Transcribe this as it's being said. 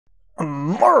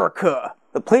America!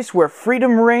 The place where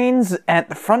freedom reigns and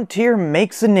the frontier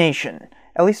makes a nation.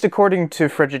 At least according to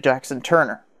Frederick Jackson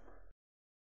Turner.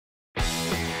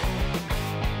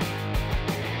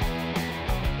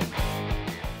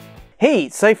 Hey,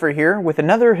 Cypher here with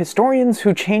another Historians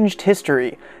Who Changed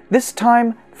History. This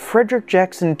time, Frederick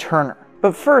Jackson Turner.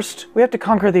 But first, we have to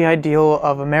conquer the ideal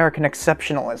of American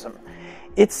exceptionalism.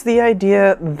 It's the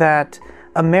idea that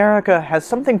America has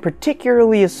something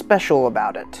particularly special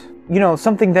about it. You know,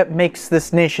 something that makes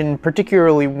this nation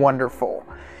particularly wonderful.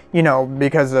 You know,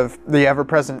 because of the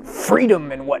ever-present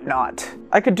freedom and whatnot.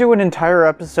 I could do an entire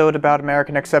episode about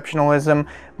American exceptionalism,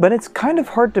 but it's kind of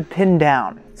hard to pin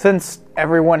down, since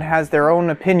everyone has their own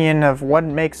opinion of what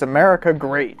makes America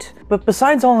great. But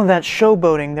besides all of that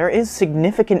showboating, there is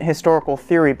significant historical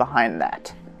theory behind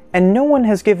that. And no one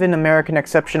has given American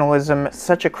exceptionalism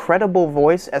such a credible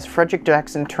voice as Frederick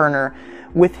Jackson Turner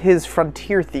with his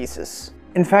Frontier Thesis.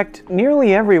 In fact,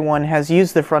 nearly everyone has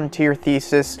used the Frontier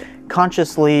Thesis,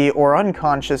 consciously or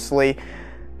unconsciously,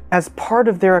 as part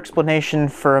of their explanation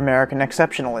for American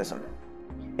exceptionalism.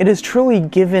 It has truly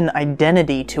given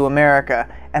identity to America,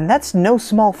 and that's no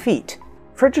small feat.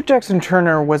 Frederick Jackson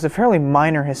Turner was a fairly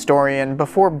minor historian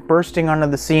before bursting onto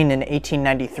the scene in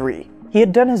 1893. He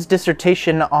had done his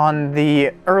dissertation on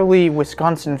the early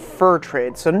Wisconsin fur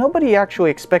trade, so nobody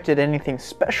actually expected anything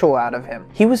special out of him.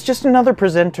 He was just another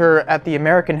presenter at the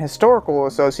American Historical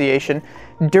Association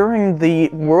during the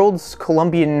World's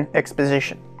Columbian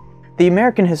Exposition. The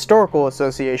American Historical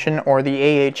Association, or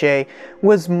the AHA,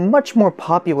 was much more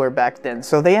popular back then,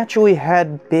 so they actually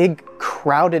had big,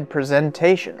 crowded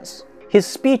presentations. His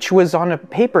speech was on a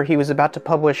paper he was about to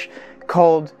publish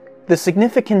called The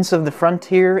Significance of the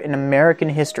Frontier in American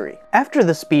History. After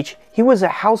the speech, he was a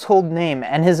household name,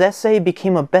 and his essay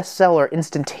became a bestseller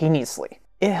instantaneously.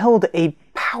 It held a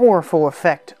powerful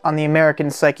effect on the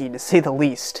American psyche, to say the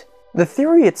least. The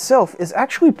theory itself is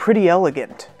actually pretty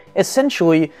elegant.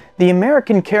 Essentially, the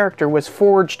American character was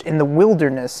forged in the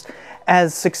wilderness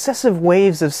as successive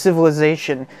waves of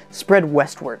civilization spread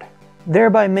westward,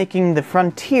 thereby making the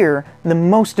frontier the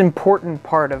most important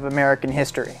part of American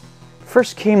history.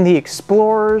 First came the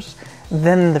explorers,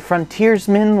 then the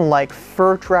frontiersmen like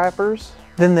fur trappers,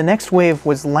 then the next wave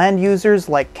was land users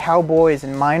like cowboys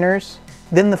and miners,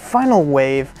 then the final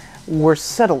wave were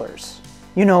settlers.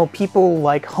 You know, people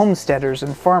like homesteaders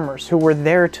and farmers who were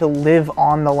there to live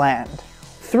on the land.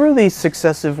 Through these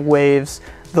successive waves,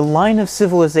 the line of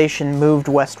civilization moved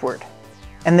westward,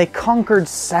 and they conquered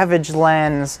savage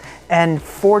lands and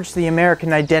forged the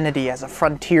American identity as a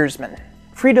frontiersman.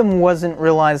 Freedom wasn't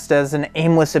realized as an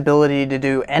aimless ability to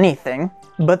do anything,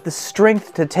 but the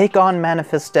strength to take on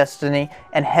manifest destiny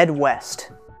and head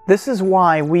west. This is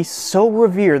why we so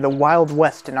revere the Wild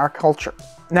West in our culture.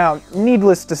 Now,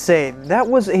 needless to say, that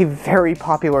was a very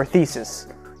popular thesis.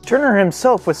 Turner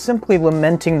himself was simply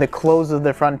lamenting the close of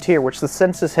the frontier, which the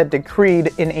census had decreed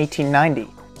in 1890.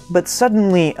 But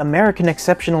suddenly, American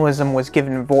exceptionalism was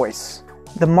given voice.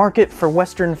 The market for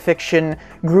Western fiction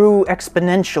grew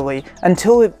exponentially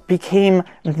until it became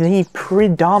the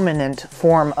predominant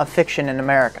form of fiction in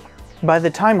America. By the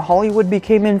time Hollywood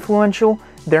became influential,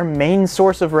 their main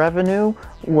source of revenue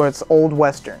was old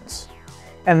westerns.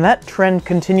 And that trend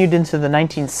continued into the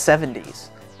 1970s.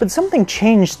 But something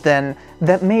changed then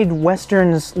that made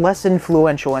westerns less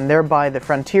influential, and thereby the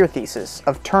Frontier Thesis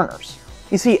of Turner's.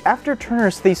 You see, after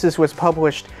Turner's thesis was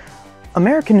published,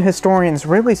 American historians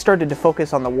really started to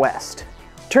focus on the West.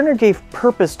 Turner gave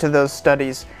purpose to those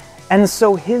studies, and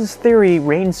so his theory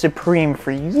reigned supreme for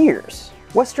years.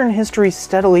 Western history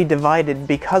steadily divided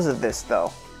because of this,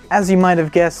 though. As you might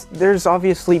have guessed, there's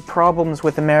obviously problems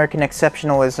with American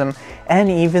exceptionalism and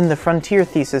even the Frontier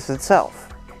Thesis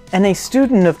itself. And a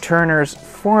student of Turner's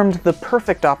formed the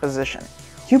perfect opposition.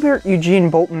 Hubert Eugene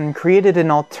Bolton created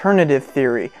an alternative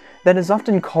theory that is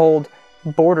often called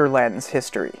borderlands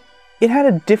history. It had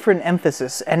a different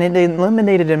emphasis, and it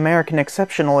eliminated American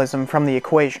exceptionalism from the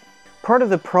equation. Part of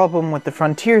the problem with the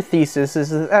Frontier Thesis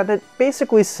is that it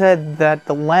basically said that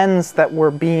the lands that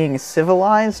were being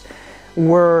civilized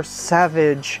were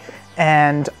savage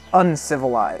and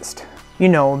uncivilized. You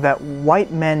know, that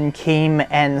white men came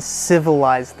and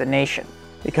civilized the nation,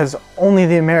 because only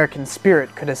the American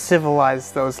spirit could have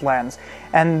civilized those lands,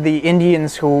 and the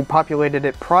Indians who populated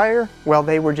it prior, well,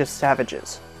 they were just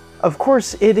savages. Of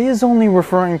course, it is only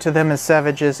referring to them as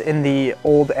savages in the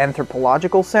old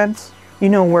anthropological sense, you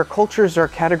know, where cultures are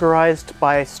categorized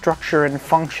by structure and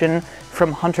function,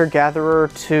 from hunter-gatherer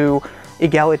to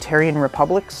egalitarian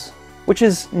republics, which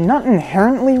is not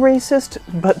inherently racist,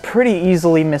 but pretty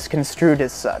easily misconstrued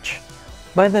as such.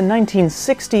 By the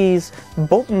 1960s,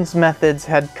 Bolton's methods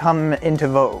had come into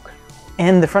vogue,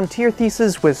 and the Frontier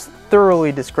Thesis was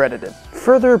thoroughly discredited.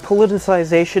 Further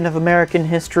politicization of American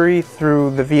history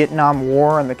through the Vietnam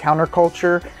War and the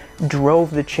counterculture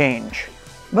drove the change.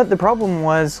 But the problem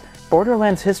was,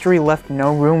 Borderlands history left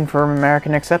no room for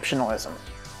American exceptionalism,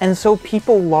 and so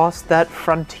people lost that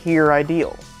frontier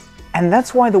ideal. And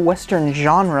that's why the Western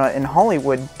genre in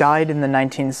Hollywood died in the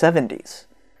 1970s.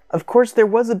 Of course, there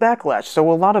was a backlash,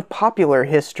 so a lot of popular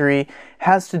history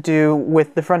has to do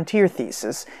with the Frontier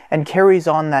Thesis and carries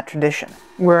on that tradition,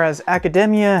 whereas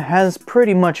academia has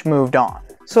pretty much moved on.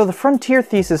 So the Frontier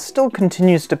Thesis still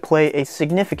continues to play a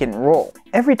significant role.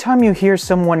 Every time you hear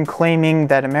someone claiming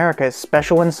that America is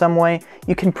special in some way,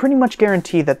 you can pretty much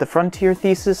guarantee that the Frontier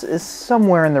Thesis is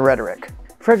somewhere in the rhetoric.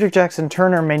 Frederick Jackson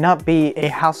Turner may not be a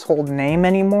household name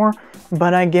anymore,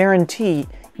 but I guarantee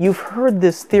you've heard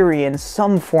this theory in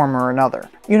some form or another.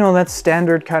 You know, that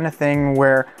standard kind of thing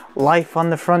where life on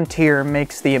the frontier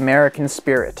makes the American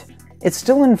spirit. It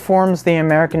still informs the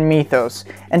American mythos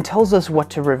and tells us what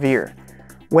to revere,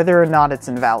 whether or not it's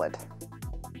invalid.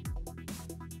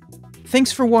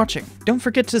 Thanks for watching. Don't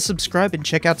forget to subscribe and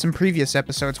check out some previous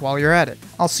episodes while you're at it.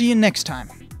 I'll see you next time.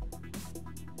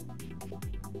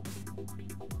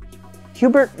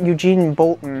 Hubert Eugene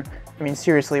Bolton. I mean,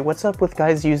 seriously, what's up with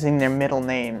guys using their middle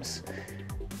names?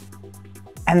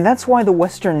 And that's why the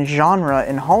Western genre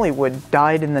in Hollywood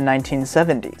died in the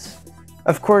 1970s.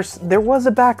 Of course, there was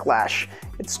a backlash.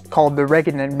 It's called the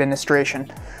Reagan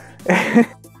administration.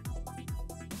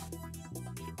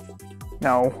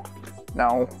 No.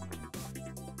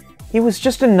 He was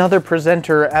just another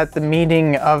presenter at the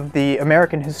meeting of the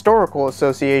American Historical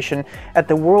Association at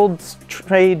the World's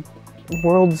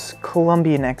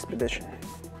Columbian Expedition.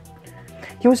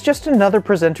 He was just another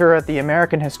presenter at the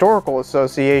American Historical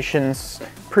Association's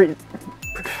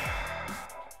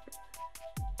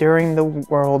during the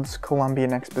World's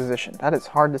Columbian Exposition. That is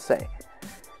hard to say.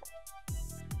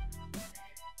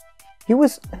 He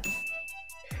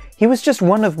was just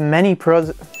one of many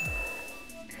presenters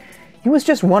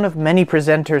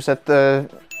at the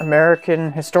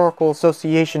American Historical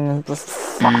Association.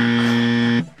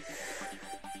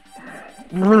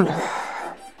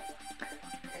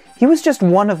 He was just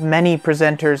one of many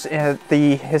presenters at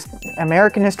the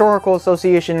American Historical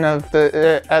Association of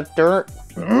the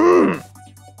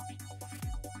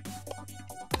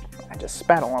I just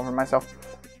spat all over myself.